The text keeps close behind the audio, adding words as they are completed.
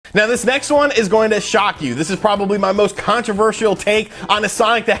Now this next one is going to shock you. This is probably my most controversial take on a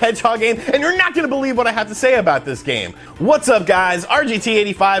Sonic the Hedgehog game, and you're not going to believe what I have to say about this game. What's up guys,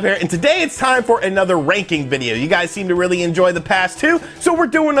 RGT85 here, and today it's time for another ranking video. You guys seem to really enjoy the past two, so we're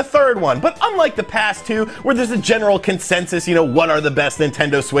doing a third one. But unlike the past two, where there's a general consensus, what are the best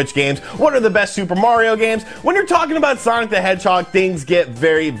Nintendo Switch games, what are the best Super Mario games, when you're talking about Sonic the Hedgehog, things get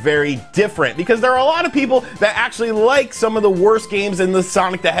very, very different, because there are a lot of people that actually like some of the worst games in the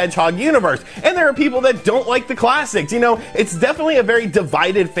Sonic the Hedgehog universe, and there are people that don't like the classics. It's definitely a very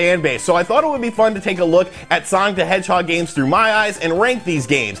divided fan base, so I thought it would be fun to take a look at Sonic the Hedgehog games through my eyes and rank these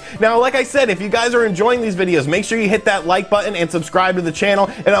games. Now, like I said, if you guys are enjoying these videos, make sure you hit that like button and subscribe to the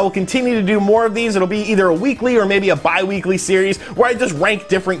channel, and I will continue to do more of these. It'll be either a weekly or maybe a bi-weekly series where I just rank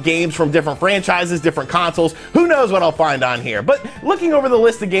different games from different franchises, different consoles. Who knows what I'll find on here. But looking over the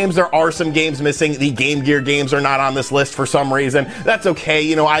list of games, there are some games missing. The Game Gear games are not on this list for some reason. That's okay.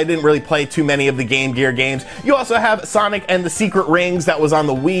 I didn't really play too many of the Game Gear games. You also have Sonic and the Secret Rings that was on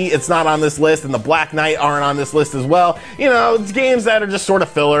the Wii. It's not on this list, and the Black Knight aren't on this list as well. It's games that are just sort of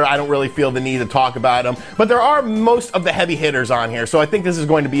filler. I don't really feel the need to talk about them, but there are most of the heavy hitters on here, so I think this is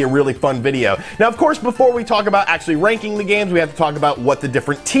going to be a really fun video. Now, of course, before we talk about actually ranking the games, we have to talk about what the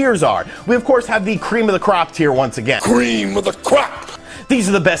different tiers are. We, of course, have the cream of the crop tier once again. Cream of the crop! These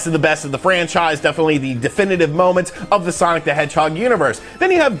are the best of the franchise, definitely the definitive moments of the Sonic the Hedgehog universe.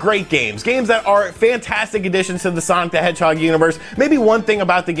 Then you have great games that are fantastic additions to the Sonic the Hedgehog universe. Maybe one thing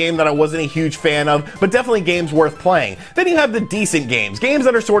about the game that I wasn't a huge fan of, but definitely games worth playing. Then you have the decent games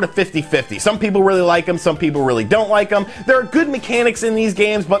that are sort of 50-50. Some people really like them, some people really don't like them. There are good mechanics in these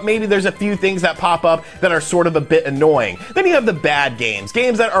games, but maybe there's a few things that pop up that are sort of a bit annoying. Then you have the bad games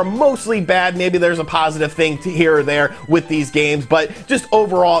that are mostly bad. Maybe there's a positive thing here or there with these games, but just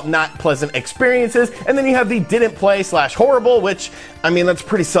overall not pleasant experiences. And then you have the didn't play / horrible, which, that's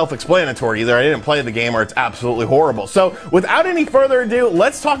pretty self-explanatory. Either I didn't play the game or it's absolutely horrible. So without any further ado,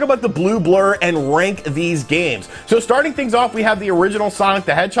 let's talk about the blue blur and rank these games. So starting things off, we have the original Sonic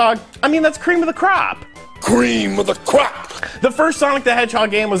the Hedgehog. That's cream of the crop. Cream of the crop! The first Sonic the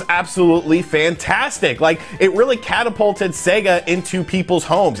Hedgehog game was absolutely fantastic. It really catapulted Sega into people's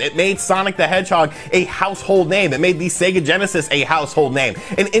homes. It made Sonic the Hedgehog a household name. It made the Sega Genesis a household name.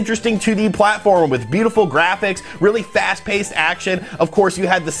 An interesting 2D platformer with beautiful graphics, really fast-paced action. Of course, you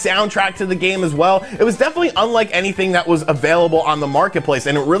had the soundtrack to the game as well. It was definitely unlike anything that was available on the marketplace,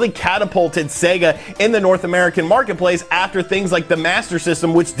 and it really catapulted Sega in the North American marketplace after things like the Master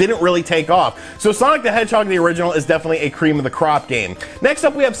System, which didn't really take off. So Sonic the Hedgehog, the original, is definitely a cream of the crop game. Next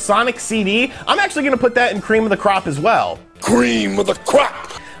up, we have Sonic CD. I'm actually going to put that in cream of the crop as well. Cream of the crop!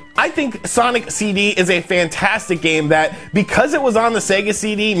 I think Sonic CD is a fantastic game that, because it was on the Sega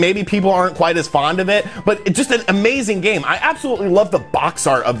CD, maybe people aren't quite as fond of it, but it's just an amazing game. I absolutely love the box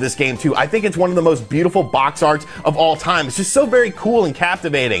art of this game too. I think it's one of the most beautiful box arts of all time. It's just so very cool and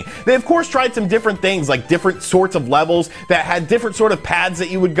captivating. They of course tried some different things, like different sorts of levels that had different sort of paths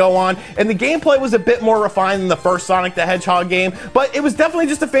that you would go on, and the gameplay was a bit more refined than the first Sonic the Hedgehog game, but it was definitely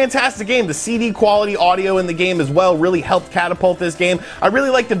just a fantastic game. The CD quality audio in the game as well really helped catapult this game. I really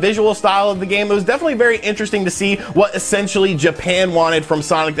like the visual style of the game. It was definitely very interesting to see what essentially Japan wanted from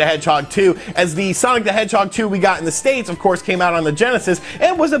Sonic the Hedgehog 2, as the Sonic the Hedgehog 2 we got in the States, of course, came out on the Genesis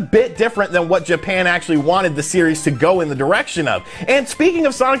and was a bit different than what Japan actually wanted the series to go in the direction of. And speaking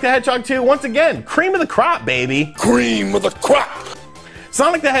of Sonic the Hedgehog 2, once again, cream of the crop, baby. Cream of the crop!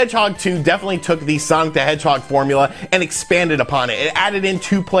 Sonic the Hedgehog 2 definitely took the Sonic the Hedgehog formula and expanded upon it. It added in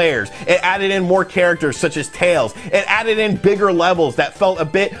 2 players. It added in more characters such as Tails. It added in bigger levels that felt a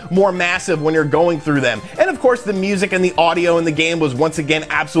bit more massive when you're going through them. And of course, the music and the audio in the game was once again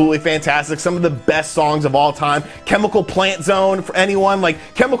absolutely fantastic. Some of the best songs of all time. Chemical Plant Zone, for anyone,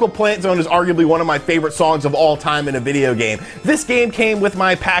 Chemical Plant Zone is arguably one of my favorite songs of all time in a video game. This game came with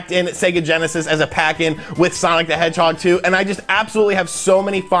my packed-in Sega Genesis as a pack-in with Sonic the Hedgehog 2, and I just absolutely have so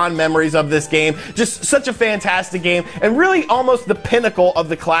many fond memories of this game. Just such a fantastic game, and really almost the pinnacle of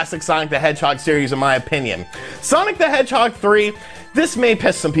the classic Sonic the Hedgehog series in my opinion. Sonic the Hedgehog 3, this may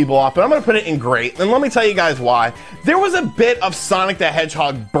piss some people off, but I'm going to put it in great, and let me tell you guys why. There was a bit of Sonic the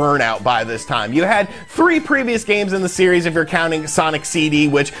Hedgehog burnout by this time. You had 3 previous games in the series, if you're counting Sonic CD,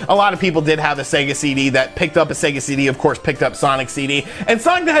 which a lot of people did have a Sega CD that picked up a Sega CD, of course picked up Sonic CD, and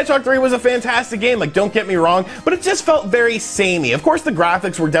Sonic the Hedgehog 3 was a fantastic game, don't get me wrong, but it just felt very samey. Of course, the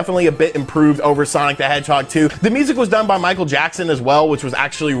graphics were definitely a bit improved over Sonic the Hedgehog 2. The music was done by Michael Jackson as well, which was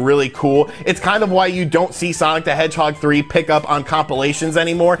actually really cool. It's kind of why you don't see Sonic the Hedgehog 3 pick up on compilations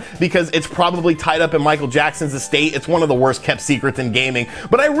anymore because it's probably tied up in Michael Jackson's estate. It's one of the worst kept secrets in gaming.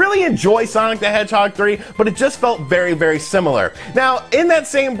 But I really enjoy Sonic the Hedgehog 3, but it just felt very, very similar. Now, in that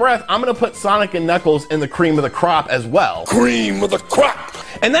same breath, I'm gonna put Sonic and Knuckles in the cream of the crop as well. Cream of the crop!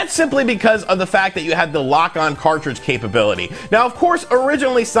 And that's simply because of the fact that you had the lock-on cartridge capability. Now, of course,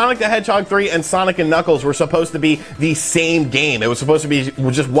 originally Sonic the Hedgehog 3 and Sonic and Knuckles were supposed to be the same game. It was supposed to be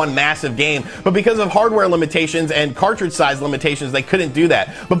just one massive game, but because of hardware limitations and cartridge size limitations, they couldn't do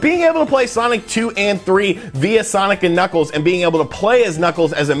that. But being able to play Sonic 2 and 3 via Sonic and Knuckles and being able to play as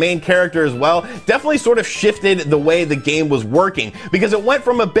Knuckles as a main character as well definitely sort of shifted the way the game was working, because it went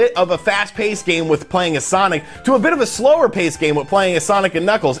from a bit of a fast-paced game with playing as Sonic to a bit of a slower-paced game with playing as Sonic and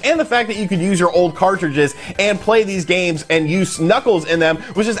Knuckles, and the fact that you could use your old cartridges and play these games and use Knuckles in them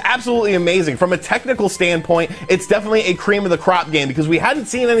was just absolutely amazing. From a technical standpoint, it's definitely a cream of the crop game because we hadn't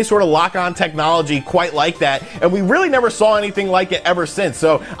seen any sort of lock-on technology quite like that, and we really never saw anything like it ever since.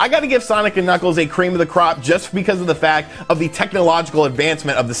 So I gotta give Sonic and Knuckles a cream of the crop just because of the fact of the technological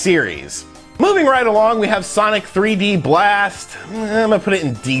advancement of the series. Moving right along, we have Sonic 3D Blast. I'm gonna put it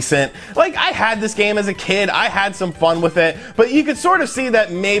in decent. Like, I had this game as a kid, I had some fun with it, but you could sort of see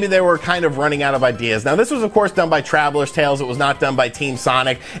that maybe they were kind of running out of ideas. Now, this was of course done by Traveler's Tales, it was not done by Team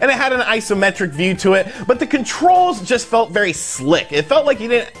Sonic, and it had an isometric view to it, but the controls just felt very slick. It felt like you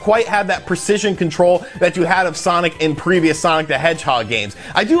didn't quite have that precision control that you had of Sonic in previous Sonic the Hedgehog games.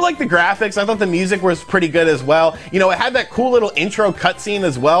 I do like the graphics, I thought the music was pretty good as well. You know, it had that cool little intro cutscene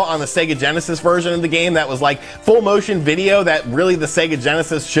as well on the Sega Genesis version of the game that was like full motion video that really the Sega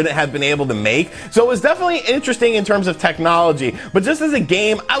Genesis shouldn't have been able to make. So it was definitely interesting in terms of technology, but just as a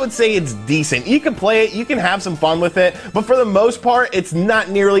game, I would say it's decent. You can play it, you can have some fun with it, but for the most part, it's not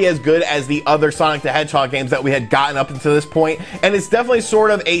nearly as good as the other Sonic the Hedgehog games that we had gotten up until this point, and it's definitely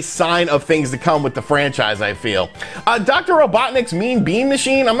sort of a sign of things to come with the franchise, I feel. Dr. Robotnik's Mean Bean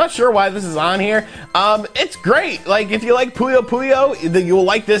Machine, I'm not sure why this is on here. It's great. Like, if you like Puyo Puyo, you'll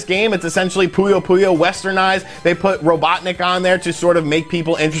like this game. It's essentially Puyo Puyo westernized. They put Robotnik on there to sort of make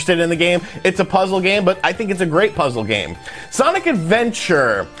people interested in the game. It's a puzzle game, but I think it's a great puzzle game. Sonic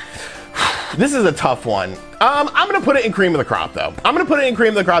Adventure. This is a tough one. I'm gonna put it in cream of the crop though. I'm gonna put it in cream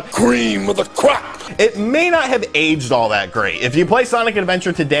of the crop. Cream of the crop! It may not have aged all that great. If you play Sonic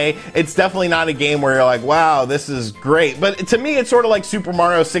Adventure today, it's definitely not a game where you're like, wow, this is great. But to me, it's sort of like Super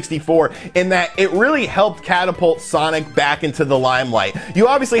Mario 64 in that it really helped catapult Sonic back into the limelight. You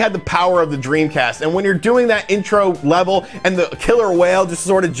obviously had the power of the Dreamcast, and when you're doing that intro level and the killer whale just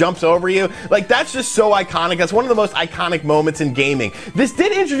sort of jumps over you, like that's just so iconic. That's one of the most iconic moments in gaming. This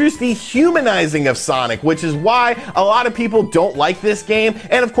did introduce the humanizing of Sonic, which is why a lot of people don't like this game,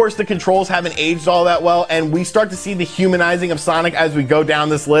 and of course the controls haven't aged all that well, and we start to see the humanizing of Sonic as we go down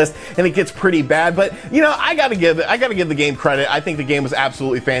this list, and it gets pretty bad. But you know, I gotta give the game credit. I think the game was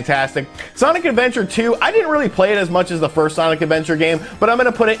absolutely fantastic. Sonic Adventure 2, I didn't really play it as much as the first Sonic Adventure game, but I'm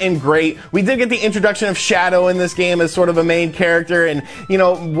gonna put it in great. We did get the introduction of Shadow in this game as sort of a main character, and you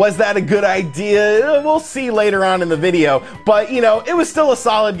know, was that a good idea? We'll see later on in the video, but you know, it was still a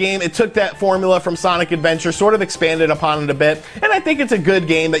solid game. It took that formula from Sonic Adventure, sort of expanded upon it a bit, and I think it's a good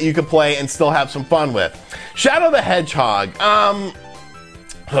game that you could play and still have some fun with. Shadow the Hedgehog,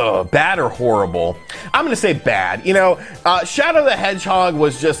 bad or horrible? I'm gonna say bad. You know, Shadow the Hedgehog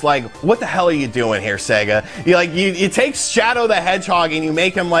was just like, what the hell are you doing here, Sega? You take Shadow the Hedgehog and you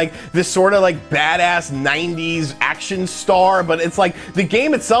make him like this sort of like badass 90s action star, but it's like the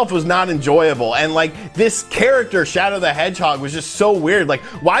game itself was not enjoyable, and like this character, Shadow the Hedgehog, was just so weird. Like,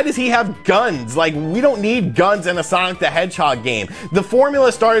 why does he have guns? Like, we don't need guns in a Sonic the Hedgehog game. The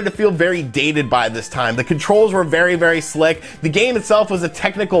formula started to feel very dated by this time. The controls were very, very slick. The game itself was a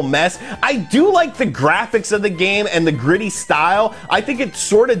technical mess. I do like the graphics of the game and the gritty style. I think it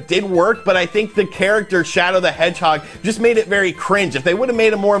sort of did work, but I think the character Shadow the Hedgehog just made it very cringe. If they would have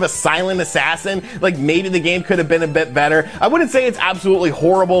made him more of a silent assassin, like maybe the game could have been a bit better. I wouldn't say it's absolutely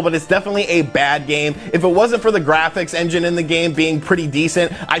horrible, but it's definitely a bad game. If it wasn't for the graphics engine in the game being pretty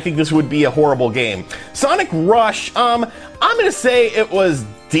decent, I think this would be a horrible game. Sonic Rush, I'm gonna say it was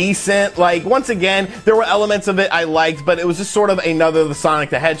decent. Like, once again, there were elements of it I liked, but it was just sort of another the Sonic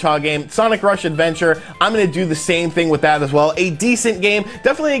the Hedgehog game. Sonic Rush Adventure, I'm gonna do the same thing with that as well. A decent game,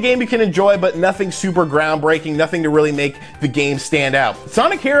 definitely a game you can enjoy, but nothing super groundbreaking, nothing to really make the game stand out.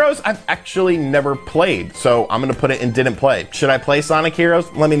 Sonic Heroes, I've actually never played, so I'm gonna put it in didn't play. Should I play Sonic Heroes?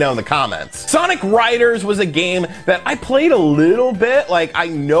 Let me know in the comments. Sonic Riders was a game that I played a little bit, like I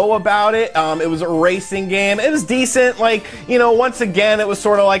know about it. It was a racing game. It was decent, like, you know, once again, it was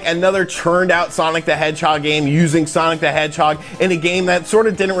sort of of like another churned out Sonic the Hedgehog game using Sonic the Hedgehog in a game that sort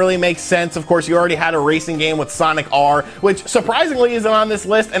of didn't really make sense. Of course, you already had a racing game with Sonic R, which surprisingly isn't on this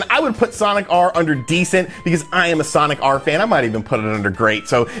list, and I would put Sonic R under decent because I am a Sonic R fan. I might even put it under great,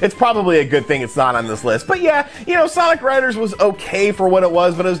 so it's probably a good thing it's not on this list. But yeah, you know, Sonic Riders was okay for what it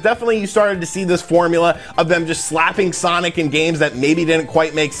was, but it was definitely, you started to see this formula of them just slapping Sonic in games that maybe didn't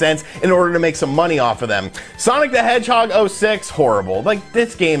quite make sense in order to make some money off of them. Sonic the Hedgehog 06, horrible. Like,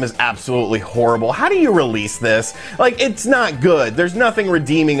 this game is absolutely horrible. How do you release this? Like, it's not good. There's nothing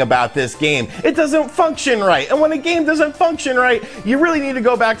redeeming about this game. It doesn't function right. And when a game doesn't function right, you really need to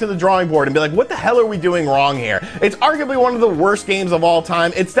go back to the drawing board and be like, what the hell are we doing wrong here? It's arguably one of the worst games of all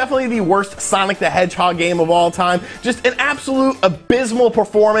time. It's definitely the worst Sonic the Hedgehog game of all time. Just an absolute abysmal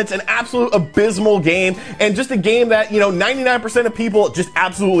performance, an absolute abysmal game, and just a game that, you know, 99% of people just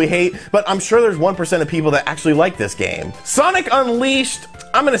absolutely hate, but I'm sure there's 1% of people that actually like this game. Sonic Unleashed,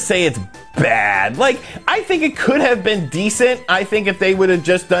 I'm gonna say it's bad. Like, I think it could have been decent. I think if they would have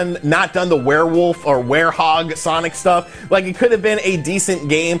just not done the werewolf or werehog Sonic stuff, like, it could have been a decent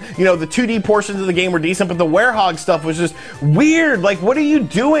game. You know, the 2D portions of the game were decent, but the werehog stuff was just weird. Like, what are you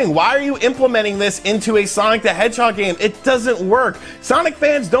doing? Why are you implementing this into a Sonic the Hedgehog game? It doesn't work. Sonic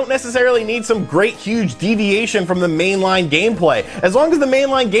fans don't necessarily need some great huge deviation from the mainline gameplay. As long as the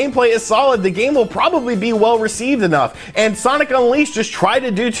mainline gameplay is solid, the game will probably be well received enough. And Sonic Unleashed just tried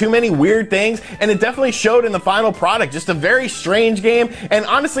to do too many weird things, and it definitely showed in the final product. Just a very strange game, and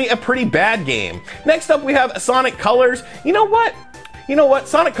honestly a pretty bad game. Next up, we have Sonic Colors. You know what?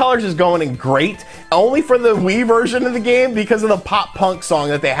 Sonic Colors is going in great, only for the Wii version of the game because of the pop punk song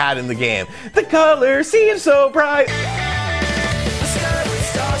that they had in the game. The colors seem so bright. The sky with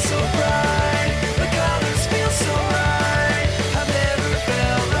stars so bright. The colors feel so right. I've never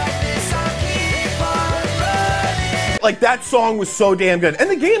felt like this. I keep on running. Like, that song was so damn good, and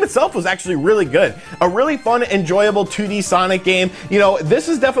the game itself was actually really good. A really fun, enjoyable 2D Sonic game. You know, this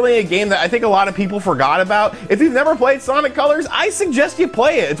is definitely a game that I think a lot of people forgot about. If you've never played Sonic Colors, I suggest you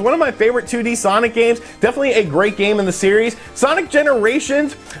play it. It's one of my favorite 2D Sonic games. Definitely a great game in the series. Sonic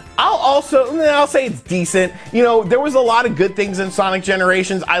Generations, I'll say it's decent. You know, there was a lot of good things in Sonic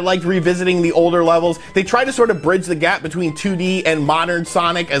Generations. I liked revisiting the older levels. They tried to sort of bridge the gap between 2D and modern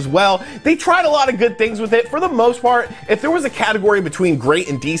Sonic as well. They tried a lot of good things with it. For the most part, if there was a category between great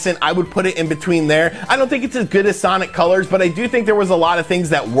and decent, I would put it in between there. I don't think it's as good as Sonic Colors, but I do think there was a lot of things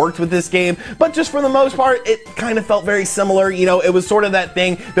that worked with this game. But just for the most part, it kind of felt very similar. You know, it was sort of that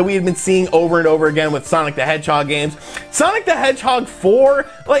thing that we had been seeing over and over again with Sonic the Hedgehog games. Sonic the Hedgehog 4,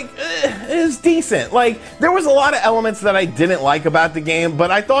 like, is decent. Like, there was a lot of elements that I didn't like about the game, but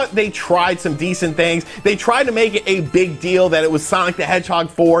I thought they tried some decent things. They tried to make it a big deal that it was Sonic the Hedgehog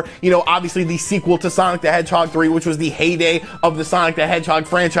 4, you know, obviously the sequel to Sonic the Hedgehog 3, which was the heyday of the Sonic the Hedgehog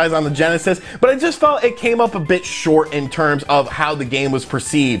franchise on the Genesis, but I just felt it came up a bit short in terms of how the game was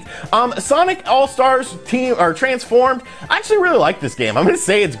perceived. Sonic All-Stars Team, or Transformed, I actually really like this game. I'm gonna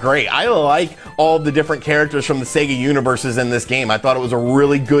say it's great. I like all the different characters from the Sega universes in this game. I thought it was a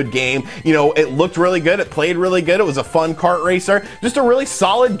really good game. You know, it looked really good, it played really good, it was a fun kart racer, just a really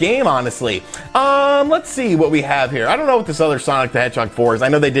solid game, honestly. Let's see what we have here. I don't know what this other Sonic the Hedgehog 4 is. I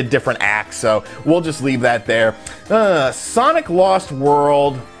know they did different acts, so we'll just leave that there. Sonic Lost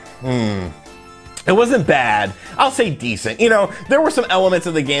World, it wasn't bad. I'll say decent. You know, there were some elements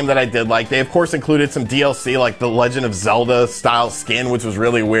of the game that I did like. They, of course, included some DLC, like the Legend of Zelda style skin, which was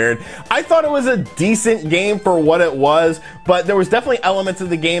really weird. I thought it was a decent game for what it was, but there was definitely elements of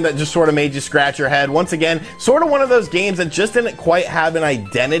the game that just sort of made you scratch your head. Once again, sort of one of those games that just didn't quite have an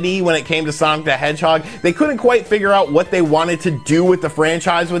identity when it came to Sonic the Hedgehog. They couldn't quite figure out what they wanted to do with the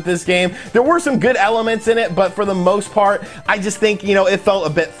franchise with this game. There were some good elements in it, but for the most part, I just think, you know, it felt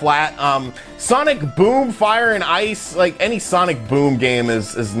a bit flat. Sonic Boom, Fire and Ice, like any Sonic Boom game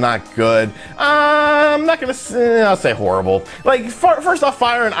is not good. I'm not gonna say, I'll say horrible. Like, first off,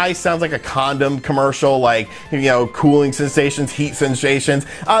 Fire and Ice sounds like a condom commercial, like, you know, cooling sensations, heat sensations.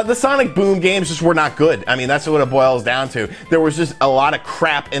 The Sonic Boom games just were not good. I mean, that's what it boils down to. There was just a lot of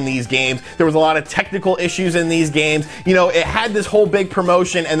crap in these games. There was a lot of technical issues in these games. You know, it had this whole big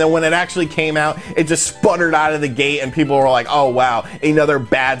promotion, and then when it actually came out, it just sputtered out of the gate, and people were like, oh wow, another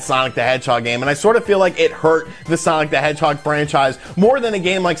bad Sonic the Hedgehog game. And I sort of feel like it hurt the Sonic the Hedgehog franchise more than a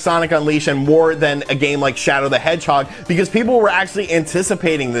game like Sonic Unleashed and more than a game like Shadow the Hedgehog, because people were actually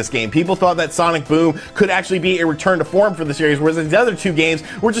anticipating this game. People thought that Sonic Boom could actually be a return to form for the series, whereas the other two games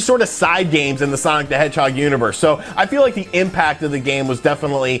were just sort of side games in the Sonic the Hedgehog universe. So I feel like the impact of the game was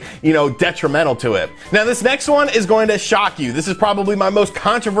definitely, detrimental to it. Now this next one is going to shock you. This is probably my most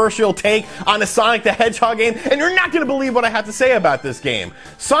controversial take on a Sonic the Hedgehog game, and you're not going to believe what I have to say about this game.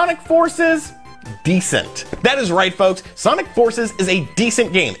 Sonic Forces, decent. That is right, folks. Sonic Forces is a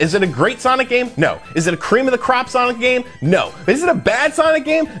decent game. Is it a great Sonic game? No. Is it a cream of the crop Sonic game? No. Is it a bad Sonic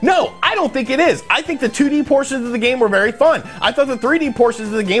game? No, I don't think it is. I think the 2D portions of the game were very fun. I thought the 3D portions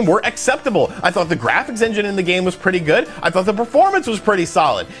of the game were acceptable. I thought the graphics engine in the game was pretty good. I thought the performance was pretty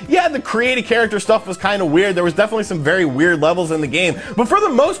solid. Yeah, the created character stuff was kind of weird. There was definitely some very weird levels in the game, but for the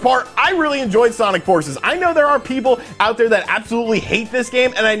most part, I really enjoyed Sonic Forces. I know there are people out there that absolutely hate this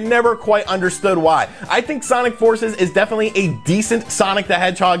game, and I never quite understood why. I think Sonic Forces is definitely a decent Sonic the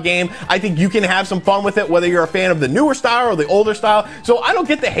Hedgehog game. I think you can have some fun with it, whether you're a fan of the newer style or the older style. So I don't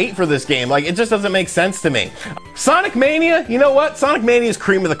get the hate for this game. Like, it just doesn't make sense to me. Sonic Mania, you know what? Sonic Mania is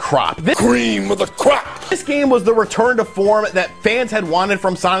cream of the crop. Cream of the crop. This game was the return to form that fans had wanted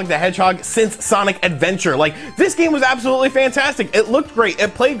from Sonic the Hedgehog since Sonic Adventure. Like, this game was absolutely fantastic. It looked great.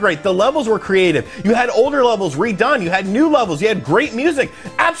 It played great. The levels were creative. You had older levels redone. You had new levels. You had great music.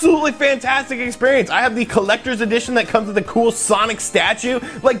 Absolutely fantastic experience. I have the collector's edition that comes with a cool Sonic statue.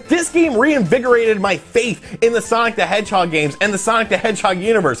 Like, this game reinvigorated my faith in the Sonic the Hedgehog games and the Sonic the Hedgehog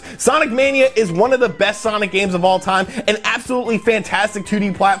universe. Sonic Mania is one of the best Sonic games of all time, an absolutely fantastic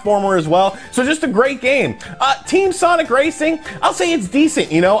 2D platformer as well. So just a great game. Team Sonic Racing, I'll say it's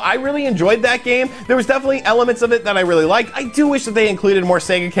decent. I really enjoyed that game. There was definitely elements of it that I really liked. I do wish that they included more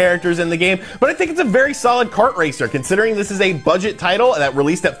Sega characters in the game, but I think it's a very solid kart racer, considering this is a budget title that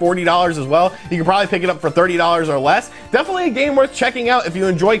released at $40 as well. You can probably pick it up for $30 or less. Definitely a game worth checking out if you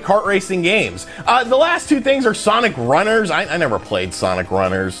enjoy kart racing games. The last two things are Sonic Runners. I never played Sonic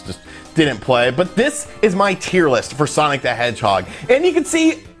Runners, just didn't play, but this is my tier list for Sonic the Hedgehog. And you can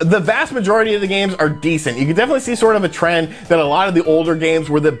see the vast majority of the games are decent. You can definitely see sort of a trend that a lot of the older games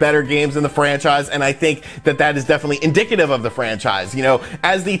were the better games in the franchise, and I think that that is definitely indicative of the franchise.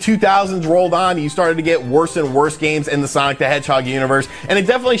 As the 2000s rolled on, you started to get worse and worse games in the Sonic the Hedgehog universe, and it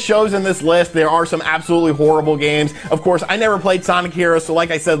definitely shows in this list. There are some absolutely horrible games. Of course, I never played Sonic Heroes, so like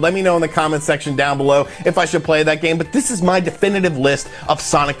I said, let me know in the comments section down below if I should play that game, but this is my definitive list of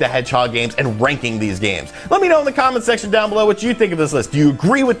Sonic the Hedgehog games and ranking these games. Let me know in the comments section down below what you think of this list. Do you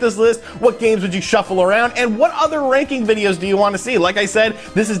agree with this list? What games would you shuffle around? And what other ranking videos do you want to see? Like I said,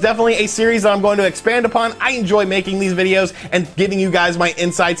 this is definitely a series that I'm going to expand upon. I enjoy making these videos and giving you guys my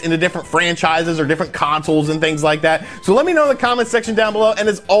insights into different franchises or different consoles and things like that. So let me know in the comments section down below. And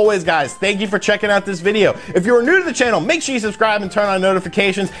as always, guys, thank you for checking out this video. If you're new to the channel, make sure you subscribe and turn on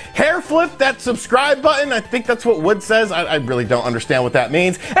notifications. Hair flip that subscribe button. I think that's what Wood says. I really don't understand what that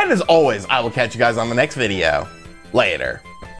means. And as always, I will catch you guys on the next video. Later.